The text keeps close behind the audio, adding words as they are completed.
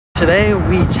today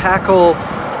we tackle,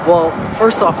 well,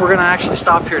 first off, we're gonna actually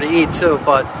stop here to eat too,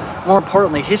 but more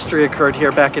importantly, history occurred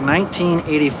here back in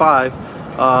 1985,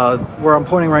 where I'm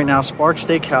pointing right now, Sparks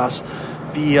Steakhouse.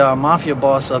 The Mafia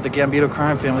boss of the Gambito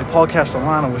crime family, Paul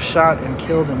Castellano, was shot and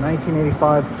killed in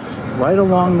 1985,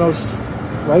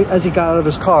 right as he got out of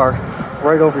his car,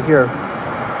 right over here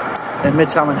in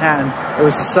Midtown Manhattan. It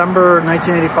was December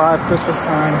 1985, Christmas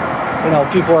time. You know,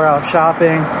 people are out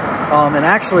shopping. And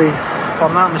actually, if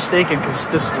I'm not mistaken, because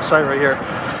this is the site right here,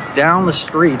 down the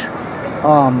street,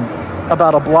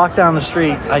 about a block down the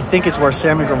street, I think is where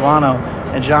Sammy Gravano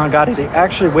and John Gotti, they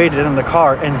actually waited in the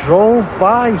car and drove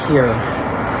by here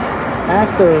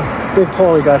after Big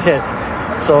Paulie got hit.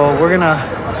 So we're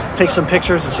gonna take some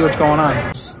pictures and see what's going on.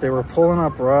 They were pulling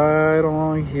up right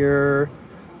along here.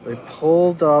 They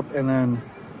pulled up, and then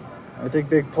I think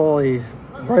Big Paulie,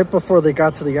 right before they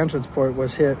got to the entrance port,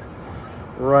 was hit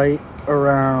right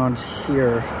around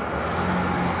here.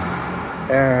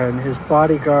 And his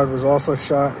bodyguard was also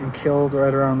shot and killed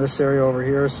right around this area over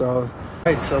here. So,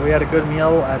 right, so we had a good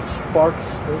meal at Sparks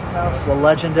Steakhouse, the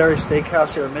legendary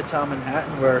steakhouse here in Midtown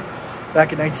Manhattan, where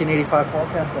back in 1985, Paul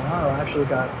Castellano actually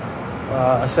got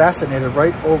assassinated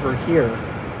right over here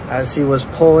as he was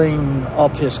pulling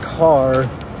up his car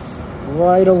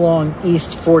right along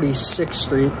East 46th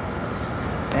Street.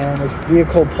 And his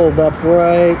vehicle pulled up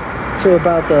right to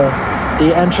about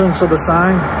the entrance of the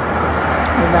sign.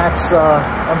 And that's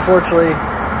unfortunately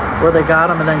where they got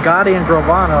him. And then Gotti and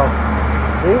Gravano,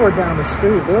 they were down the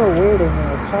street. They were waiting in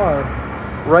a car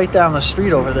right down the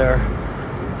street over there.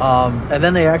 And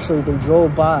then they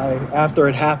drove by after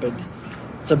it happened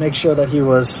to make sure that he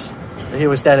was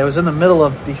dead. It was in the middle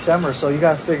of December, so you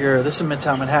got to figure, this is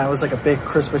Midtown Manhattan. It was like a big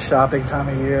Christmas shopping time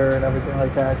of year and everything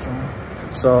like that.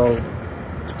 So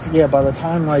yeah, by the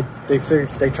time like they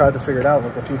tried to figure it out,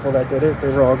 like the people that did it, they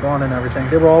were all gone and everything.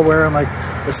 They were all wearing like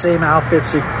the same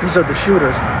outfits. These are the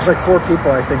shooters. There's like 4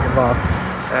 people I think involved,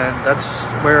 and that's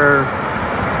where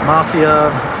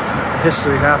Mafia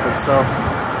history happened. So,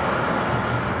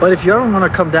 but if you ever want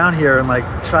to come down here and like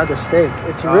try the steak,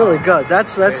 it's really good.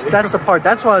 That's the part.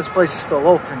 That's why this place is still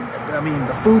open. I mean,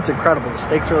 the food's incredible. The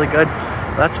steak's really good.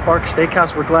 That's Sparks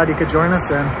Steakhouse. We're glad you could join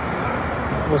us, and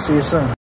we'll see you soon.